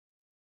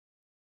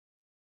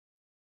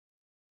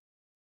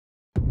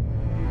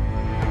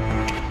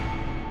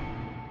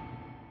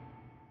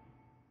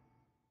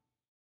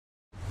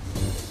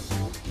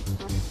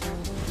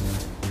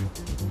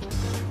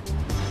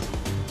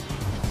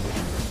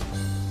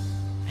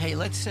Hey,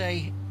 let's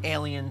say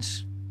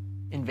aliens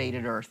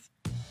invaded Earth.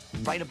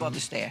 Right above the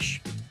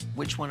stash,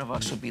 which one of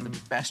us would be the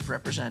best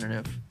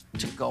representative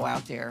to go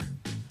out there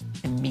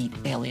and meet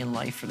alien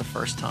life for the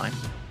first time?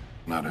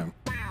 Not him.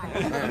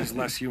 He's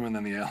less human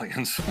than the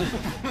aliens.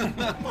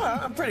 Well,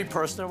 I'm pretty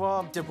personable.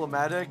 I'm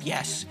diplomatic.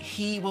 Yes,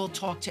 he will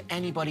talk to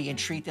anybody and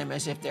treat them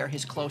as if they're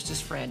his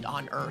closest friend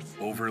on Earth.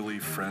 Overly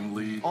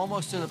friendly.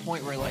 Almost to the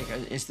point where, like,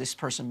 is this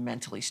person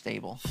mentally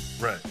stable?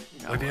 Right.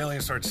 Like the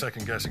aliens start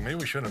second guessing. Maybe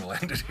we shouldn't have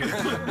landed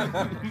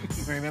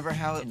here. Remember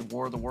how in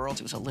War of the Worlds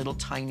it was a little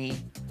tiny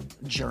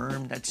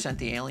germ that sent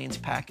the aliens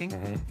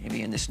packing?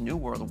 Maybe in this new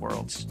War of the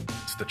Worlds.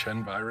 It's the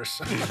Chen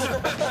virus.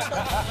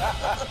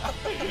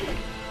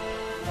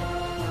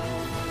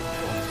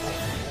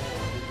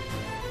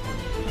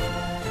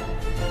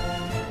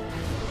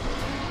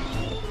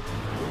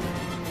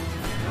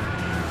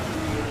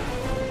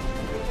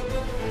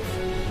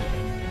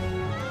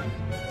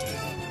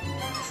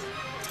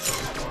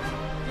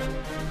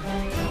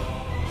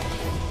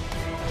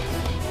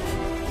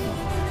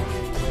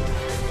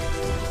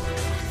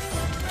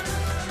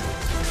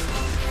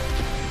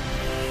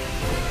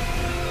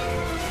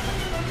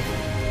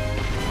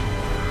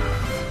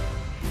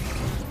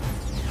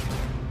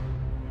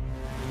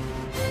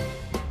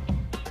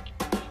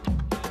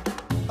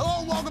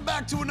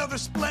 To another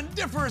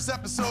splendiferous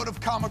episode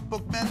of Comic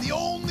Book Men, the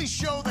only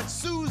show that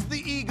soothes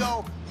the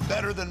ego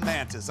better than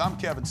Mantis. I'm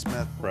Kevin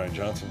Smith. Ryan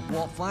Johnson.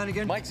 Walt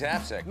Flanagan. Mike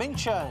Zapsik. Ming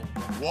Chen.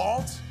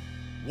 Walt,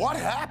 what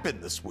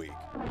happened this week?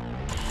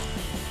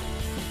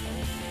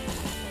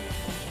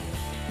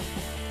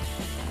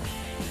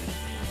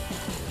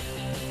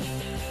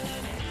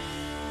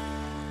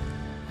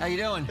 How you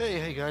doing?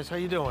 Hey guys, how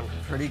you doing?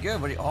 Pretty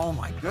good. But oh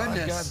my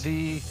goodness! I got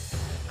the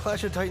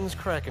Clash of Titans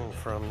Kraken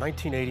from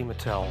 1980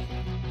 Mattel.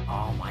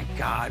 Oh my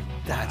God,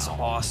 that's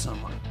awesome!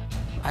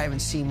 I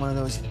haven't seen one of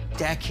those in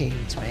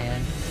decades,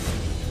 man.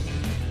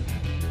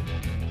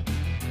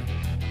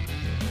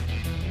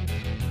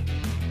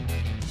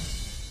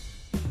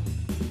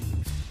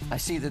 I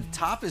see the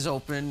top is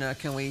open.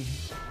 Can we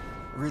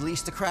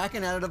release the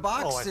Kraken out of the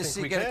box to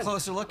see, get a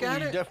closer look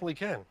at it? You definitely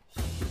can.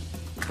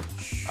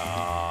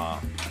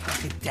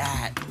 Look at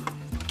that.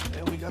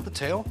 And we got the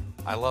tail.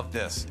 I love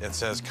this. It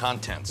says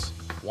contents.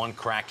 One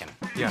Kraken.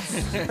 Yes.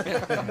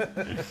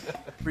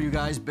 Were you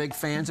guys big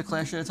fans of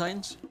Clash of the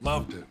Titans?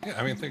 Loved it. Yeah,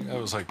 I mean, I think I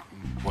was like,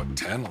 what,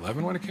 10,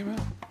 11 when it came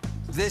out?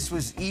 This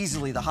was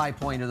easily the high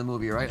point of the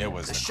movie, right? It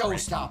was the great.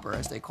 showstopper,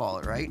 as they call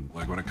it, right?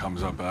 Like when it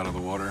comes up out of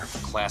the water.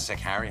 Classic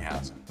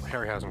Harryhausen.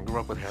 Harryhausen, grew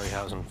up with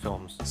Harryhausen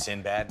films.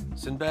 Sinbad.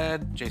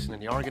 Sinbad, Jason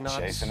and the Argonauts.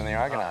 Jason and the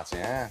Argonauts,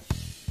 yeah.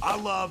 I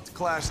loved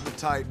Clash of the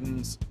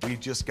Titans. We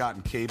just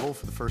gotten cable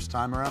for the first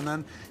time around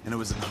then, and it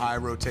was in high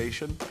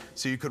rotation,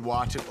 so you could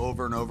watch it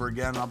over and over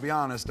again. I'll be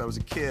honest, I was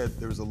a kid.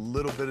 There was a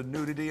little bit of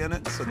nudity in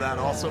it, so that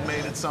also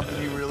made it something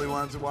you really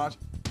wanted to watch.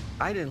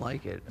 I didn't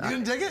like it. You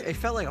didn't dig it? It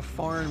felt like a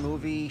foreign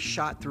movie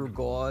shot through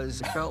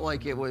gauze. It felt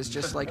like it was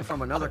just like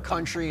from another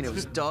country and it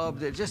was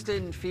dubbed. It just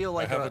didn't feel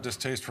like I have a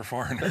distaste for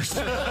foreigners.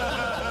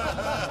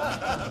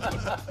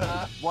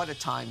 What a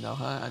time, though,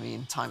 huh? I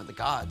mean, time of the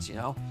gods, you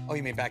know? Oh,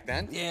 you mean back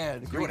then? Yeah,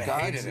 the You Greek would've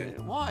gods. hated it.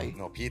 Why?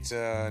 No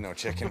pizza, no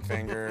chicken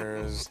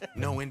fingers,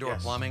 no indoor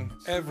plumbing.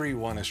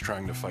 Everyone is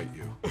trying to fight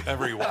you.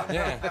 Everyone.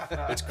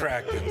 Yeah. It's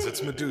Krakens,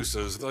 it's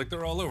Medusas, like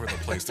they're all over the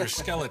place. There's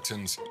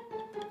skeletons.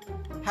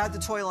 How'd the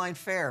toy line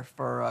fare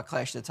for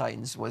Clash of the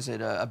Titans? Was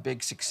it a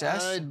big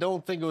success? I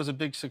don't think it was a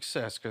big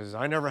success, because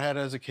I never had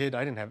it as a kid.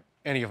 I didn't have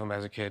any of them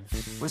as a kid.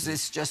 Was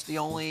this just the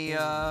only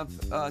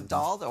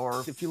doll,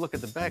 or? If you look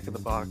at the back of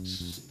the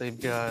box, they've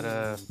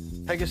got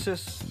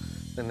Pegasus,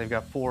 and they've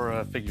got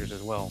 4 figures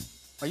as well.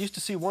 I used to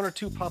see 1 or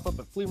 2 pop up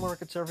at flea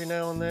markets every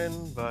now and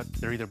then, but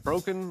they're either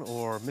broken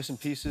or missing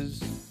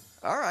pieces.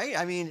 All right,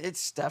 I mean,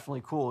 it's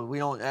definitely cool. We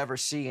don't ever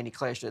see any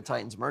Clash of the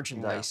Titans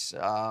merchandise.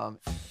 I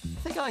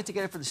think I like to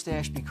get it for the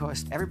stash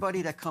because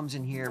everybody that comes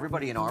in here,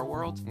 everybody in our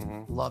world,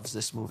 loves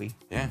this movie.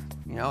 Yeah.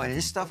 You know, and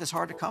this stuff is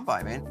hard to come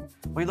by, man.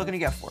 What are you looking to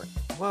get for it?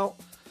 Well,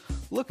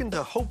 looking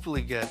to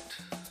hopefully get,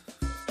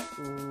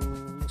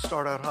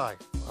 start out high,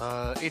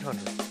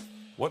 800.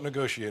 What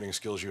negotiating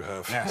skills you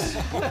have. Yes.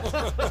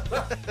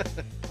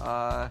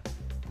 How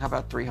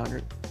about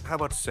 300? How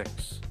about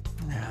 6?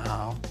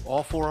 No,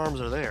 All 4 arms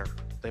are there.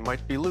 They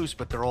might be loose,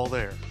 but they're all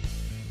there.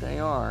 they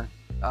are.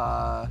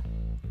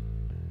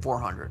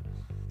 400.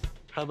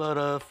 How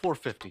about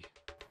 450?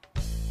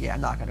 Yeah,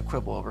 I'm not gonna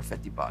quibble over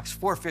 50 bucks.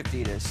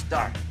 450 it is,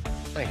 done.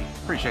 Thank you.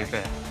 Appreciate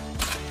that.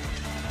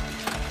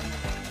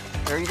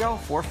 There you go,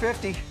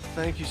 450.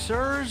 Thank you,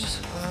 sirs.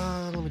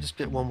 Let me just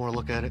get one more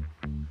look at it.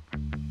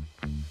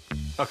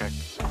 Okay.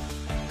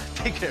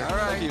 Take care. All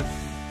right. Thank you.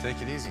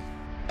 Take it easy.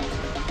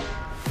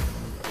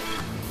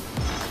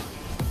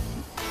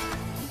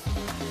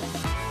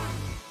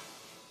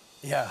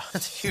 Yeah,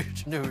 it's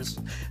huge news.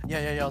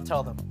 Yeah, I'll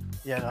tell them.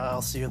 Yeah, no,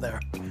 I'll see you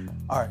there.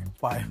 All right,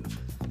 bye.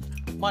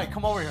 Mike,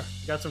 come over here.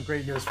 Got some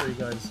great news for you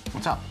guys.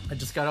 What's up? I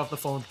just got off the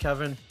phone with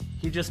Kevin.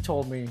 He just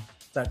told me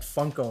that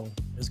Funko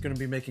is going to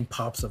be making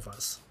pops of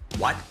us.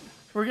 What?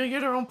 We're gonna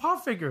get our own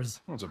pop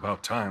figures. Well, it's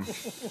about time.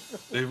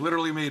 They've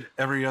literally made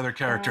every other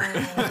character.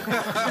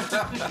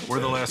 We're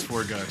the last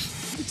 4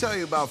 guys. Let me tell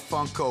you about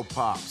Funko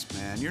Pops,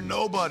 man. You're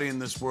nobody in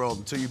this world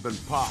until you've been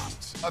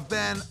popped. I've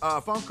been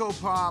a Funko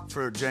Pop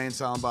for Jay and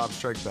Silent Bob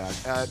Strike Back.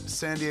 At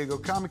San Diego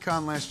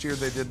Comic-Con last year,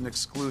 they did an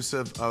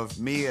exclusive of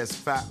me as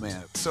Fat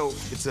Man. So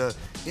it's a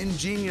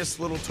ingenious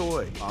little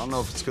toy. I don't know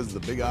if it's because of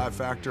the big eye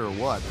factor or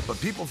what, but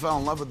people fell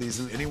in love with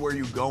these. And anywhere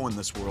you go in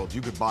this world,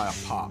 you could buy a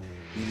pop.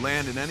 You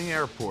land in any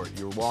airport,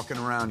 you're walking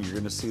around, you're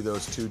gonna see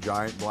those 2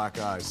 giant black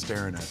eyes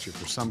staring at you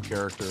for some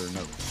character or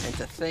another. And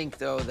to think,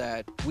 though,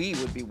 that we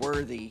would be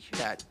worthy,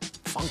 that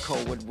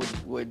Funko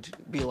would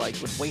be like,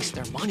 would waste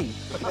their money.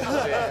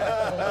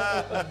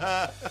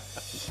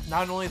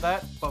 Not only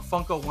that, but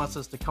Funko wants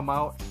us to come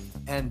out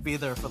and be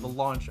there for the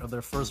launch of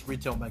their first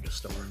retail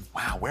megastore.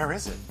 Wow, where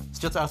is it? It's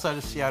just outside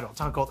of Seattle, a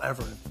town called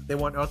Everett. They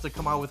want us to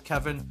come out with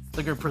Kevin.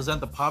 They're gonna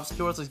present the Pops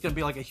to us. It's gonna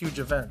be like a huge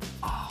event.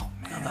 Oh,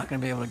 man. I'm not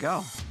gonna be able to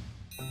go.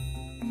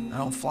 I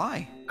don't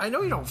fly. I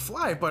know you don't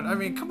fly, but I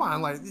mean, come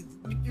on, like,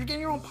 you're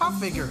getting your own pop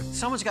figure.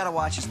 Someone's got to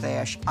watch the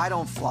stash. I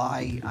don't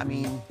fly. I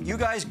mean, you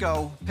guys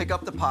go, pick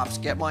up the pops,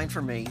 get mine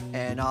for me,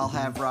 and I'll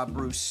have Rob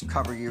Bruce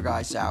cover your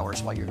guys'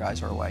 hours while you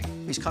guys are away.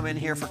 He's come in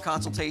here for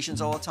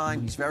consultations all the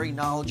time. He's very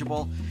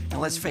knowledgeable, and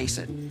let's face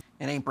it,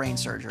 it ain't brain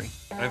surgery.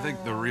 I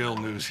think the real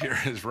news here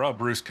is Rob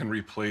Bruce can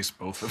replace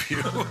both of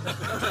you.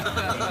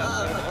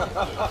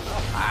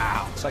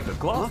 Wow, it's like a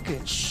glove.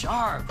 Looking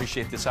sharp.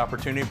 Appreciate this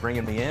opportunity,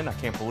 bringing me in. I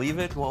can't believe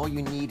it. All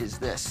you need is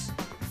this,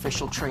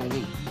 official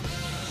trainee.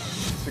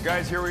 So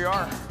guys, here we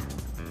are.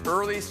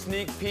 Early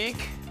sneak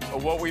peek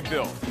of what we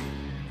built.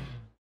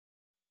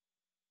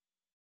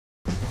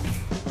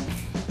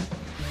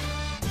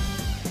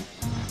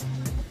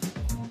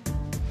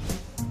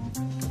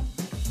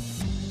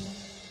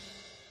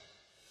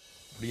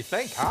 What do you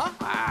think, huh?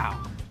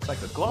 Wow, it's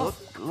like a glove.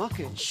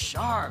 Looking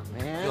sharp,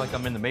 I man. feel like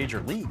I'm in the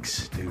major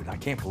leagues, dude. I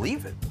can't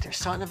believe it. There's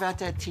something about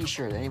that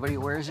T-shirt. Anybody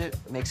who wears it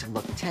makes them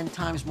look 10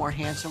 times more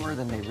handsomer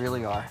than they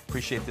really are.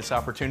 Appreciate this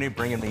opportunity,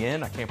 bringing me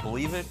in. I can't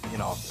believe it. You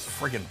know, I'm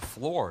friggin'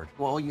 floored.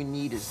 All you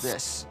need is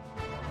this.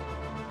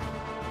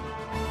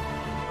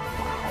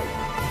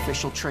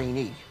 Official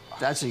trainee.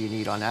 That's what you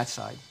need on that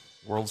side.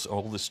 World's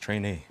oldest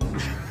trainee.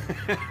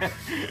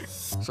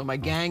 So my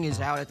gang is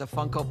out at the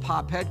Funko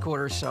Pop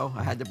headquarters, so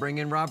I had to bring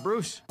in Rob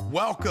Bruce.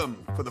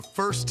 Welcome, for the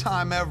first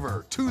time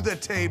ever, to the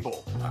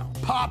table.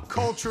 Pop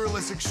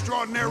culturalist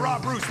extraordinaire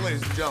Rob Bruce,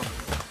 ladies and gentlemen.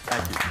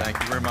 Thank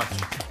you very much.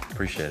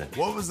 Appreciate it.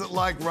 What was it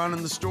like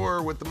running the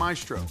store with the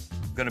maestro?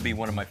 Gonna be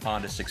one of my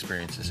fondest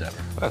experiences ever.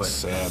 That's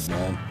sad,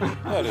 man.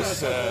 That is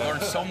sad.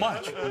 Learned so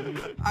much.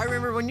 I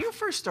remember when you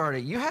first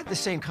started, you had the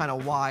same kind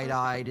of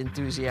wide-eyed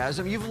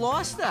enthusiasm. You've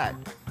lost that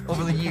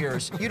over the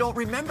years. You don't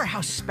remember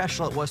how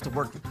special it was to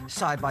work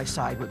side by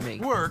side with me.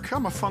 Work,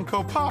 I'm a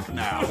Funko Pop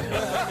now.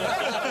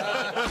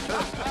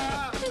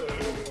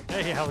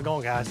 Hey, how's it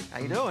going, guys? How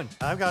you doing?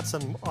 I've got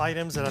some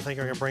items that I think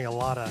are going to bring a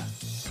lot of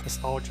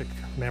nostalgic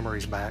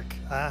memories back.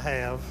 I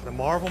have the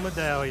Marvel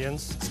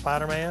medallions,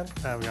 Spider-Man,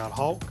 I've got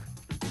Hulk,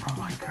 Oh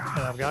my God.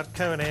 and I've got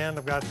Conan,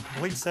 I've got a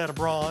complete set of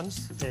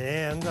bronze,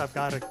 and I've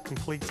got a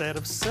complete set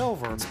of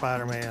silver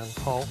Spider-Man,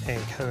 Hulk,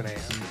 and Conan.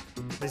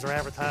 These are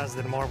advertised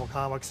in Marvel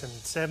Comics in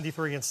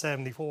 73 and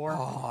 74.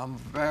 Oh, I'm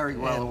very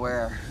well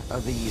aware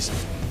of these.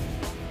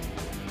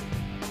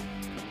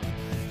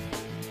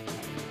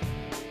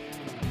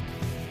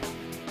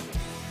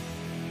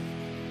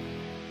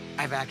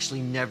 I've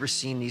actually never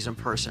seen these in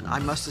person. I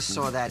must have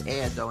saw that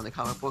ad, though, in the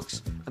comic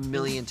books a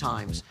million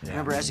times. I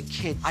remember as a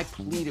kid, I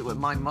pleaded with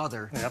my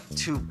mother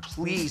to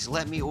please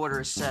let me order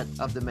a set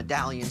of the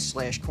medallions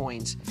 /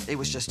 coins. It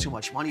was just too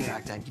much money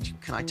back then.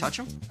 Can I touch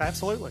them?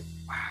 Absolutely.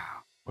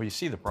 Well, you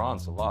see the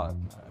bronze a lot.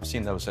 I've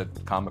seen those at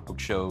comic book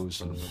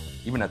shows, and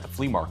even at the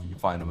flea market, you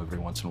find them every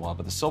once in a while.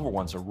 But the silver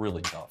ones are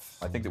really tough.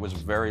 I think it was a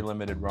very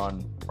limited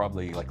run,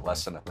 probably like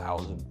less than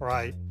 1,000.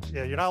 Right.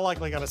 Yeah, you're not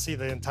likely going to see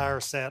the entire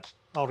set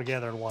all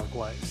together in one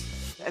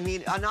place. I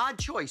mean, an odd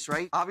choice,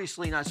 right?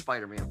 Obviously not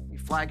Spider-Man. Your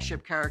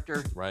flagship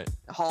character. Right.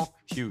 Hulk.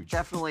 Huge.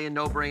 Definitely a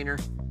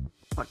no-brainer.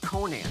 But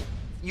Conan,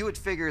 you would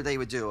figure they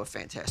would do a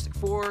Fantastic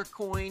Four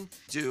coin,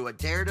 do a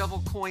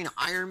Daredevil coin,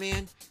 Iron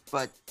Man,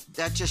 but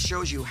that just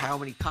shows you how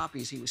many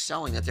copies he was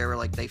selling, that they were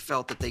like, they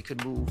felt that they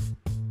could move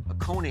a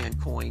Conan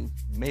coin.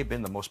 May have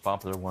been the most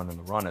popular one in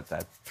the run at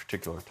that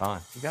particular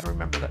time. You got to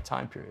remember that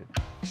time period.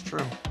 It's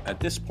true. At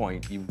this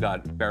point, you've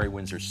got Barry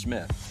Windsor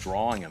Smith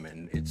drawing them,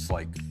 and it's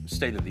like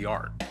state of the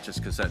art, just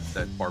because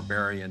that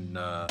barbarian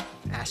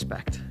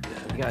Aspect.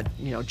 You got,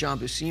 you know, John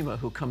Buscema,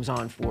 who comes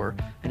on for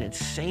an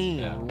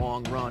insane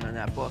long run on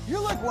that book.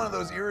 You're like one of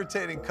those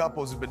irritating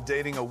couples who've been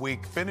dating a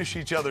week, finish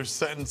each other's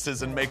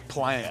sentences and make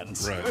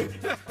plans. Right.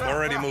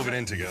 Already moving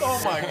in together. Oh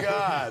my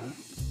God.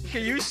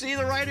 Can you see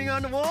the writing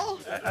on the wall?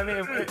 I mean,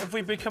 if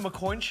we become a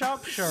coin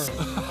shop, sure.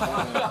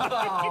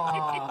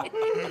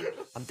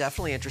 I'm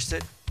definitely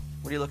interested.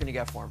 What are you looking to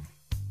get for him?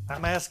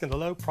 I'm asking the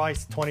low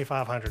price,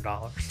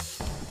 $2,500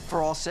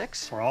 For all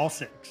 6? for all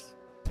 6.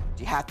 Do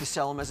Do you have to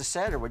sell them as a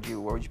set, or would you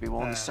be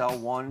willing to sell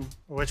one?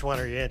 Which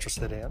one are you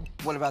interested in?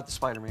 What about the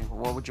Spider-Man?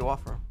 What would you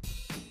offer?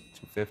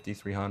 250,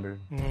 300.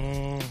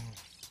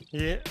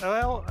 Yeah,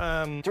 well,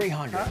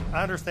 300.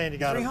 I understand you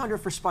got 300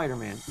 for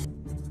Spider-Man.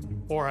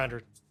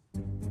 400,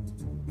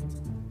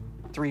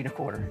 3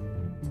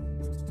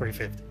 1/4.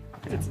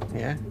 350.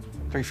 Yeah,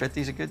 350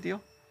 is a good deal.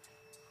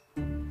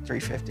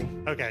 350.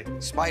 Okay.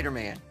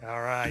 Spider-Man.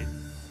 All right.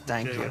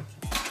 Thank Good. you.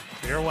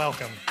 You're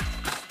welcome.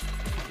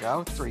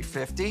 Go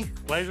 350.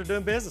 Pleasure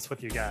doing business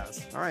with you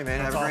guys. All right, man.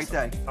 That's Have a great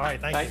day. All right.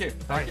 Thank you.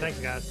 Thank All right. you. Thanks,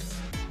 guys.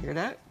 Hear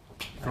that?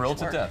 Thrilled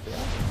to death.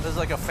 This is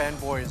like a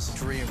fanboy's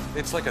dream.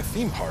 It's like a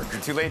theme park.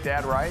 Too late to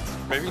add rides?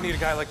 Maybe you need a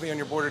guy like me on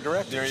your board of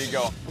directors. There you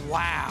go.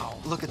 Wow.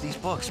 Look at these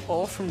books.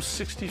 All from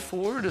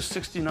 64 to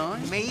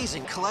 69?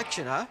 Amazing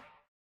collection, huh?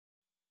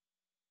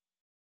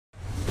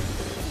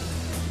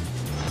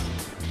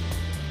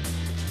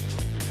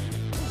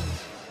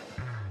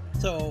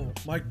 So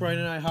Mike, Brian,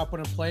 and I hop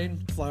on a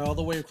plane, fly all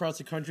the way across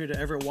the country to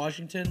Everett,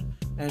 Washington,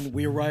 and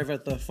we arrive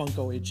at the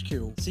Funko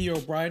HQ.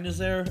 CEO Brian is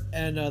there,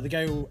 and the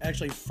guy who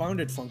actually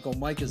founded Funko,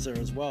 Mike, is there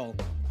as well.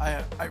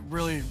 I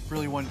really,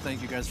 really want to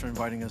thank you guys for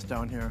inviting us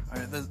down here.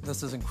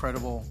 This is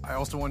incredible. I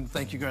also want to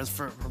thank you guys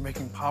for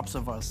making pops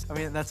of us. I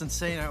mean, that's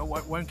insane.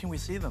 When can we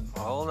see them?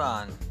 Hold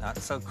on, not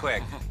so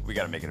quick. We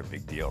got to make it a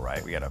big deal,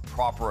 right? We got a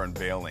proper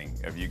unveiling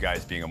of you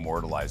guys being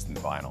immortalized in the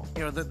vinyl.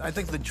 You know, I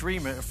think the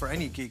dream for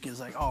any geek is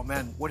like, oh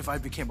man, what if I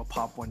became a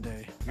pop one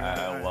day? You know,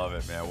 I love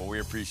it, man. Well, we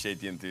appreciate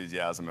the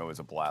enthusiasm. It was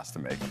a blast to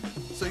make.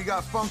 So you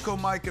got Funko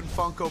Mike and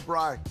Funko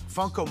Bry.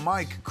 Funko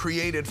Mike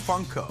created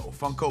Funko.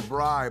 Funko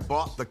Bry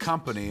bought the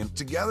company, and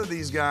together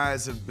these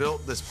guys have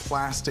built this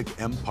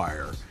plastic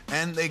empire.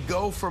 And they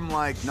go from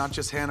like not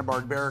just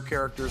Hanna-Barbera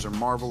characters or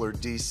Marvel or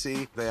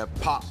DC. They have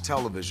pop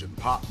television,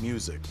 pop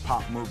music,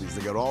 pop movies.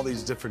 They got all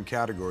these different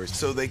categories.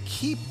 So they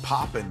keep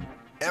popping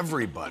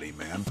everybody,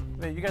 man.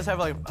 You guys have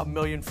like a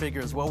million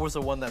figures. What was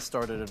the one that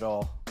started it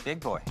all? Big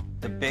Boy.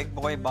 The Big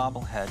Boy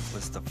bobblehead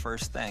was the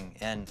first thing,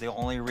 and the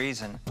only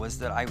reason was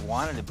that I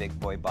wanted a Big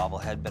Boy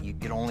bobblehead, but you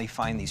could only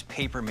find these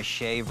paper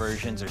mache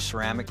versions or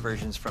ceramic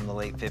versions from the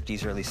late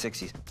 50s, early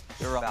 60s.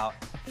 They were about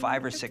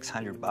 $500 or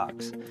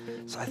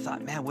 $600. So I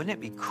thought, man, wouldn't it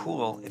be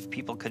cool if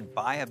people could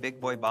buy a Big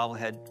Boy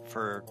bobblehead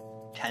for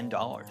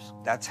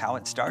 $10. That's how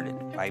it started.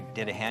 I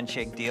did a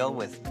handshake deal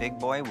with Big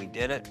Boy. We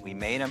did it. We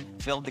made them,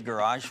 filled the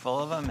garage full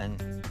of them,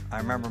 and I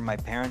remember my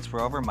parents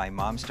were over. My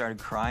mom started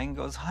crying,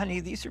 goes, honey,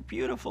 these are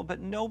beautiful, but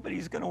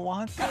nobody's gonna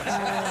want this.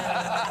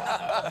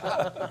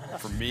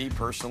 For me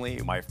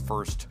personally, my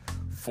first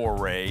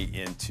foray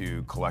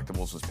into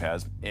collectibles was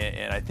Pez,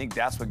 and I think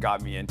that's what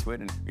got me into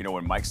it. And you know,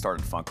 when Mike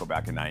started Funko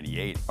back in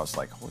 '98, I was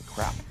like, holy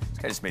crap, this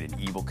guy just made an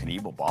Evel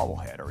Knievel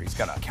bobblehead, or he's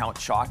got a Count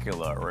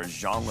Chocula or a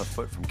Jean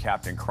Lafitte from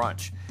Captain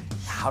Crunch.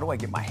 How do I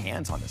get my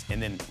hands on this?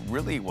 And then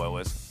really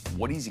what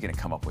is he gonna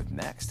come up with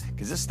next?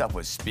 Because this stuff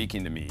was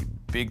speaking to me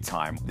big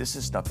time. This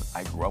is stuff that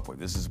I grew up with.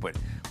 This is what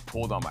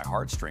pulled on my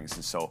heartstrings.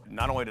 And so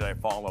not only did I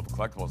fall in love with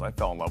collectibles, I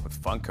fell in love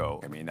with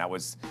Funko. I mean, that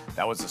was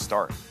the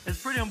start.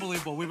 It's pretty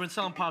unbelievable. We've been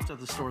selling pops at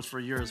the stores for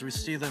years. We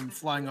see them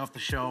flying off the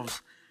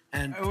shelves.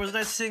 And it was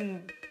nice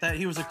seeing that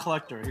he was a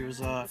collector. He was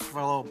a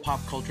fellow pop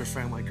culture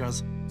fan like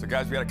us. So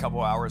guys, we got a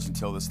couple hours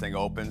until this thing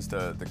opens.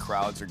 The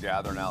crowds are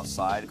gathering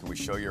outside. Can we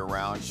show you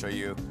around, show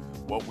you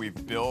what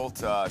we've built,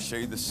 show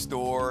you the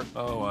store?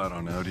 Oh, I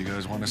don't know. Do you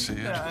guys want to see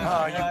it?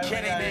 Oh, you're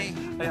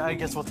kidding me? I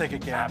guess we'll take a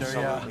gander.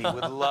 Absolutely,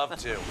 would love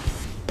to.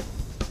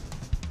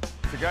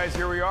 So guys,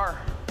 here we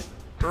are.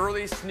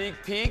 Early sneak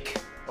peek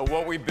of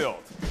what we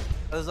built.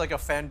 This is like a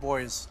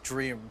fanboy's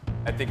dream.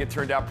 I think it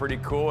turned out pretty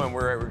cool, and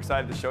we're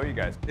excited to show you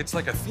guys. It's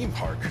like a theme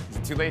park. Is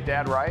it too late to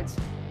add rides?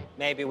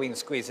 Maybe we can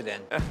squeeze it in.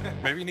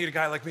 Maybe you need a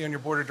guy like me on your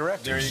board of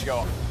directors. There you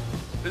go.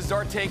 This is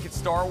our take at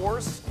Star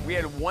Wars. We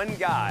had one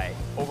guy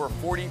over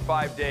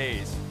 45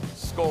 days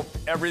sculpt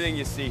everything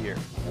you see here.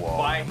 Whoa.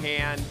 By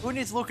hand. Who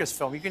needs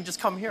Lucasfilm? You can just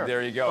come here.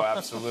 There you go,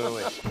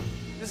 absolutely.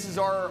 This is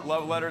our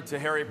love letter to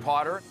Harry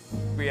Potter.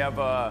 We have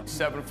a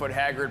 7-foot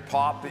Hagrid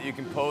pop that you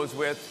can pose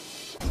with.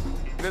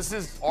 This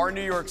is our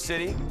New York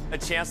City, a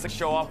chance to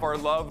show off our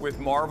love with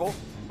Marvel.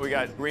 We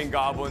got Green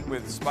Goblin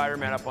with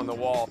Spider-Man up on the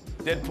wall,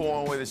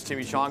 Deadpool with his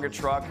chimichanga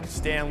truck,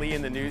 Stan Lee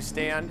in the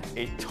newsstand,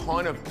 a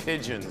ton of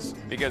pigeons,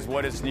 because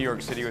what is New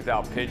York City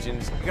without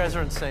pigeons? You guys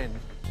are insane.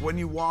 When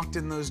you walked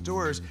in those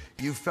doors,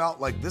 you felt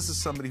like this is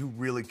somebody who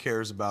really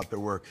cares about their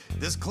work.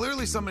 This is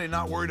clearly somebody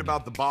not worried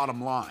about the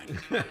bottom line,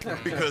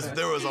 because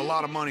there was a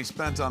lot of money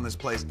spent on this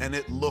place, and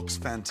it looks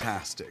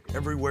fantastic.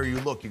 Everywhere you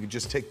look, you can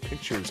just take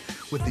pictures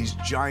with these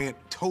giant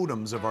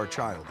totems of our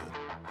childhood.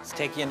 Let's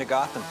take you into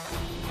Gotham.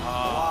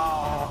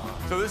 Wow.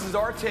 So this is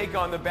our take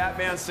on the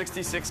Batman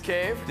 66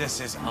 cave. This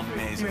is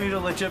amazing. You need a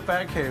legit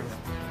Batcave.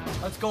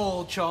 Let's go,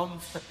 old chum.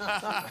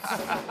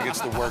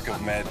 It's the work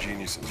of mad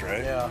geniuses,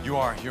 right? Yeah.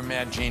 You're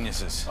mad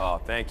geniuses. Oh,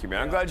 thank you,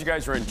 man. I'm glad you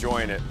guys are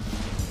enjoying it.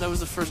 That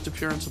was the first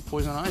appearance of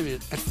Poison Ivy.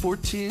 At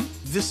 14,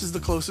 this is the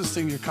closest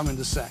thing you're coming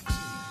to sex.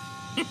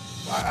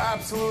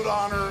 Absolute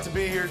honor to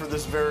be here for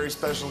this very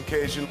special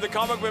occasion. The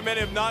comic book men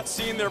have not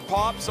seen their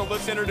pop, so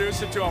let's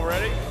introduce it to them.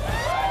 Ready?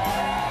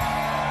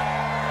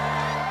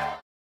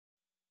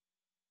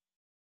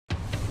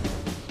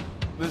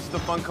 the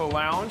Funko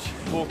Lounge.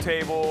 Pool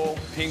table,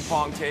 ping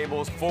pong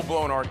tables,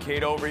 full-blown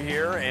arcade over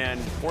here, and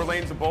 4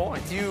 lanes of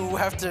bowling. Do you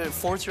have to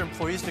force your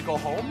employees to go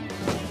home?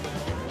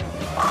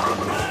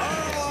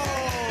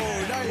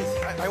 Oh,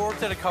 nice. I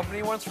worked at a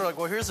company once for like,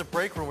 well, here's a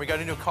break room. We got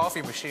a new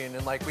coffee machine,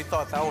 and like we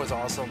thought that was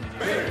awesome.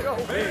 You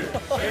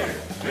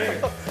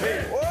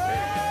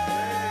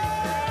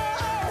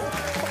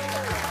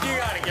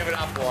gotta give it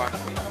up for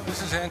him. This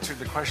has answered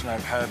the question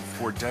I've had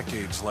for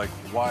decades, like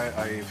why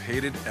I've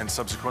hated and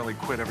subsequently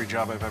quit every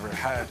job I've ever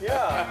had.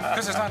 Yeah.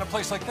 Because there's not a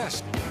place like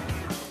this.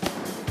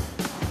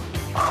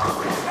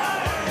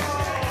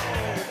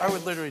 I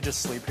would literally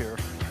just sleep here.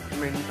 I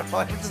mean,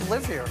 I would just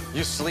live here.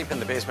 You sleep in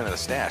the basement of the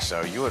stash,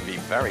 so you would be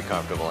very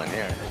comfortable in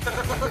here.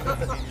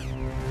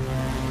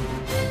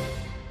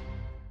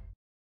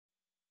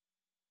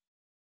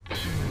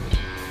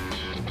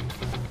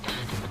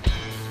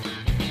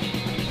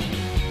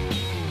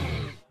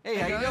 Hey,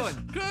 how you doing?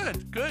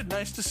 Good, good.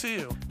 Nice to see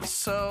you.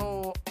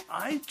 So,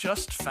 I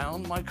just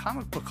found my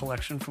comic book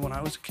collection from when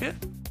I was a kid.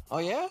 Oh,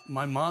 yeah?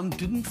 My mom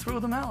didn't throw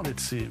them out, it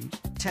seems.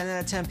 10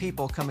 out of 10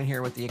 people come in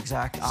here with the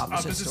exact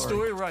opposite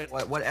story, right.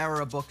 What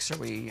era books are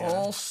we?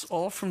 All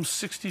from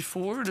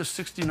 64 to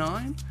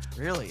 69.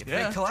 Really? A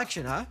Yeah. big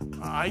collection, huh?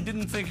 I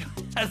didn't think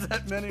I had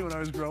that many when I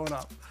was growing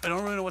up. I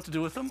don't really know what to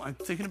do with them. I'm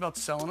thinking about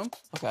selling them.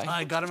 Okay.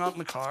 I got them out in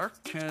the car.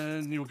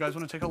 Can you guys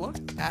want to take a look?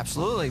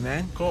 Absolutely,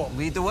 man. Cool.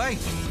 Lead the way.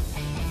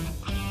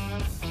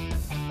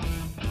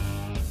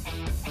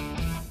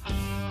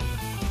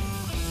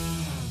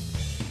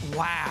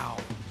 Wow.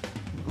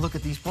 Look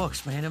at these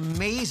books, man.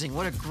 Amazing.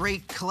 What a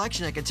great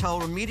collection. I could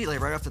tell immediately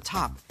right off the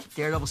top.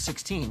 Daredevil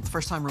 16.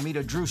 First time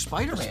Romita drew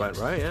Spider-Man.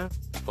 Right, yeah.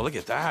 Well, look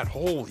at that.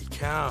 Holy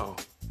cow.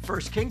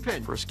 First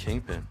Kingpin. First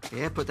Kingpin.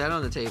 Yeah, put that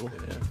on the table.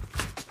 Yeah.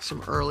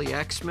 Some early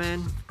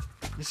X-Men.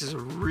 This is a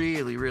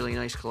really, really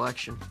nice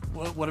collection.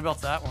 What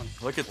about that one?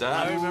 Look at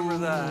that. I remember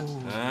that.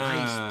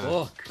 Nice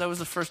book. That was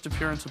the first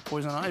appearance of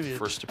Poison Ivy.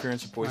 First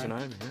appearance of Poison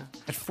Ivy, yeah.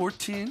 At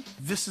 14,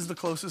 this is the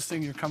closest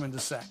thing you're coming to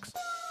sex.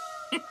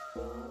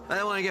 I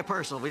don't want to get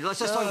personal, but let's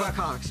just talk about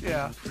comics.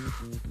 Yeah.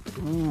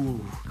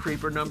 Ooh,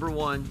 Creeper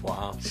 #1.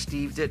 Wow.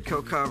 Steve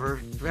Ditko cover.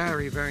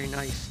 Very, very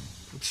nice.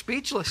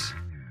 Speechless.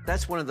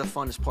 That's one of the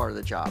funnest part of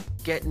the job.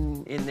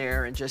 Getting in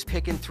there and just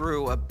picking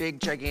through a big,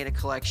 gigantic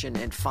collection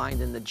and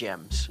finding the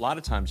gems. A lot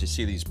of times you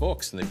see these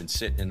books and they've been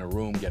sitting in a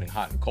room getting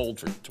hot and cold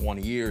for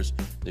 20 years.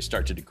 They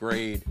start to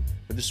degrade.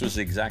 But this was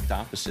the exact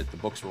opposite. The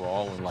books were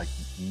all in like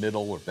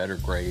middle or better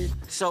grade.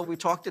 So we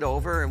talked it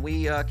over and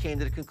we came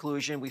to the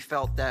conclusion, we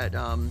felt that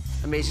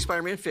Amazing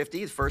Spider-Man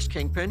 50, the first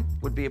Kingpin,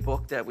 would be a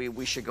book that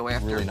we should go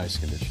after. Really nice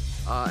condition.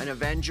 An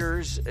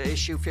Avengers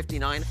issue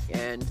 59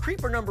 and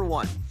Creeper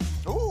 #1.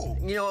 Ooh.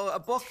 You know, a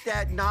book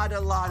that not a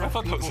lot of I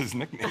thought people... that was his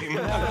nickname.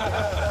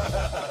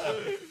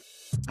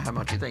 How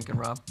much you thinking,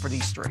 Rob, for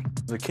these 3?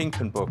 The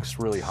Kingpin book's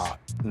really hot.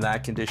 In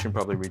that condition,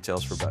 probably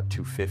retails for about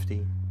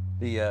 $250.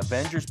 The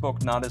Avengers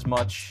book, not as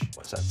much.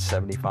 What's that,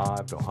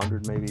 75 to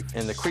 100 maybe?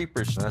 And the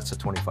Creepers, that's a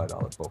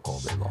 $25 book all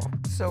day long.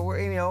 So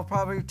we're, you know,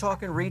 probably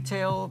talking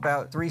retail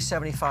about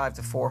 $375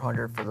 to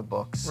 $400 for the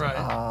books. Right.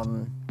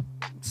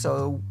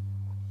 So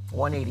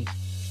 $180.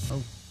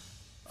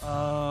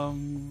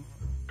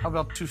 How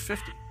about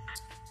 $250?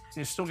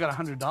 You still got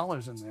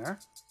 $100 in there.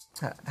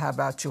 How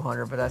about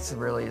 $200? But that's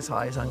really as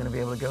high as I'm going to be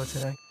able to go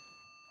today.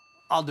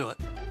 I'll do it.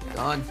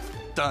 Done.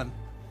 Done.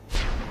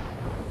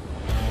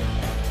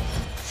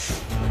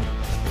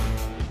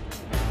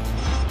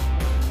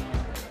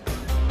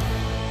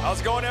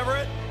 How's it going,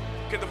 Everett?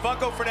 Get the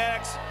Funko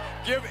Fanatics.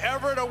 Give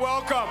Everett a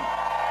welcome.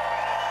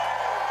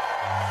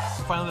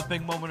 Finally, the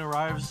big moment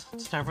arrives.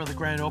 It's time for the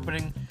grand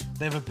opening.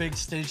 They have a big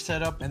stage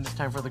setup, and it's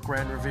time for the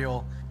grand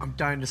reveal. I'm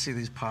dying to see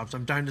these pops.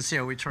 I'm dying to see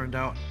how we turned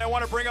out. I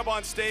want to bring up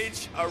on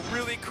stage a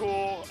really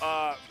cool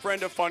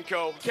friend of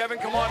Funko. Kevin,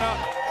 come on up.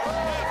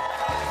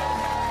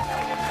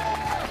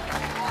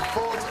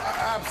 Folks,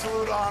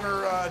 absolute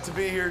honor to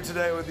be here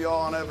today with you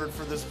all on Everett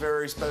for this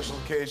very special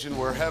occasion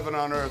where heaven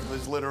on earth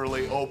is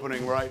literally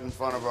opening right in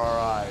front of our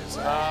eyes.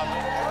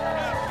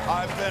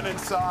 I've been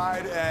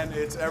inside, and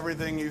it's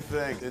everything you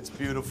think. It's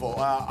beautiful.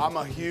 I'm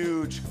a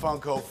huge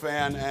Funko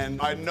fan, and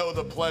I know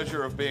the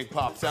pleasure of being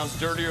popped. Sounds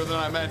dirtier than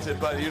I meant it,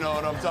 but you know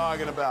what I'm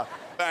talking about.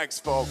 Thanks,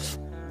 folks.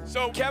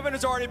 So Kevin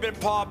has already been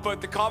popped,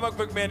 but the comic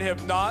book men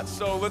have not.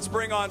 So let's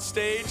bring on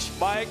stage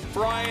Mike,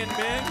 Brian,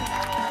 Min.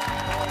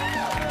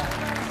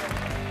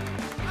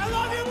 I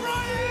love you,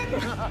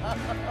 Brian!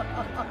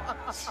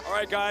 All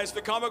right, guys,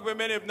 the comic book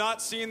men have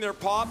not seen their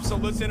pop, so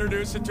let's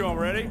introduce it to them.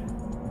 Ready?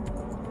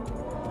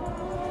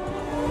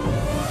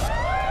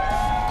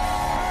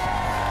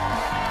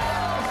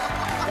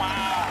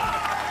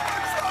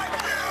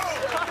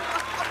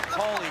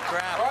 Holy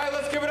crap. All right,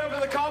 let's give it up to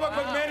the comic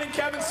book men and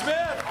Kevin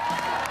Smith.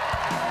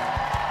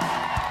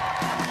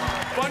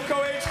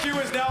 Funko HQ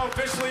is now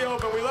officially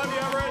open. We love you,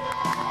 Everett.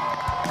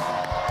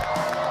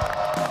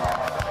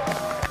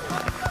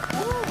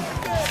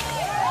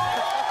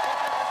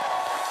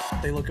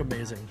 They look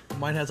amazing.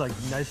 Mine has like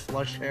nice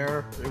lush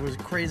hair. It was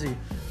crazy.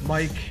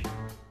 Mike,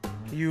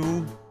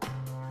 you,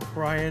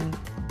 Brian,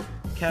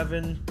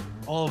 Kevin,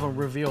 all of them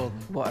revealed.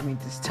 Well, I mean,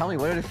 just tell me,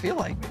 what did it feel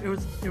like?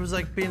 It was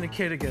like being a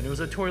kid again. It was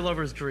a toy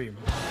lover's dream.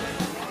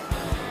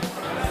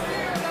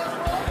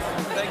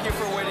 Thank you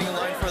for waiting in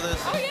line for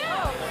this. Oh,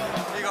 yeah.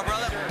 Here you go,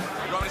 brother.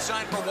 You want me to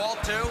sign for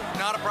Walt, too?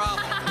 Not a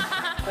problem.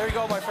 There you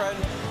go, my friend.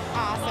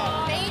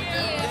 Awesome. Thank you.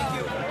 Thank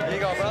you. Here you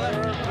go, brother.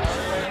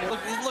 Look,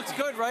 it looks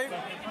good, right?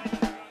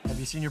 Have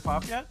you seen your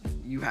pop yet?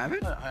 You have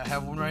it? I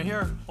have one right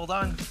here. Hold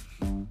on.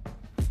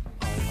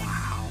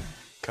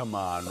 Come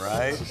on,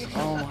 right?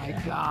 Oh my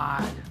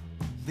God.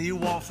 The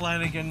Walt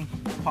Flanagan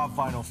pop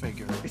vinyl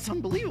figure. It's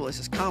unbelievable. This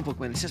is comic book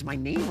man. It says my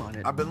name on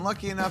it. I've been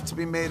lucky enough to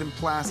be made in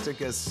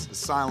plastic as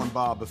Silent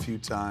Bob a few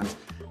times,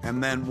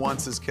 and then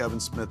once as Kevin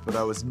Smith, but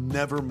I was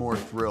never more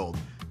thrilled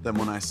than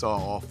when I saw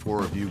all 4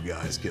 of you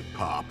guys get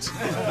popped.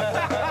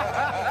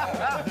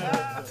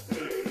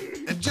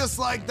 And just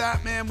like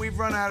that, man, we've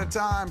run out of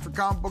time. For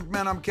Comic Book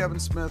Men, I'm Kevin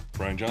Smith.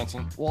 Brian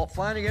Johnson. Walt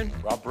Flanagan.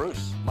 Rob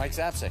Bruce. Mike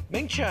Zapsik.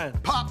 Ming Chen.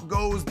 Pop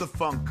goes the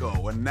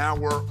Funko, and now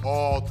we're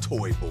all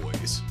toy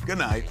boys. Good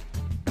night.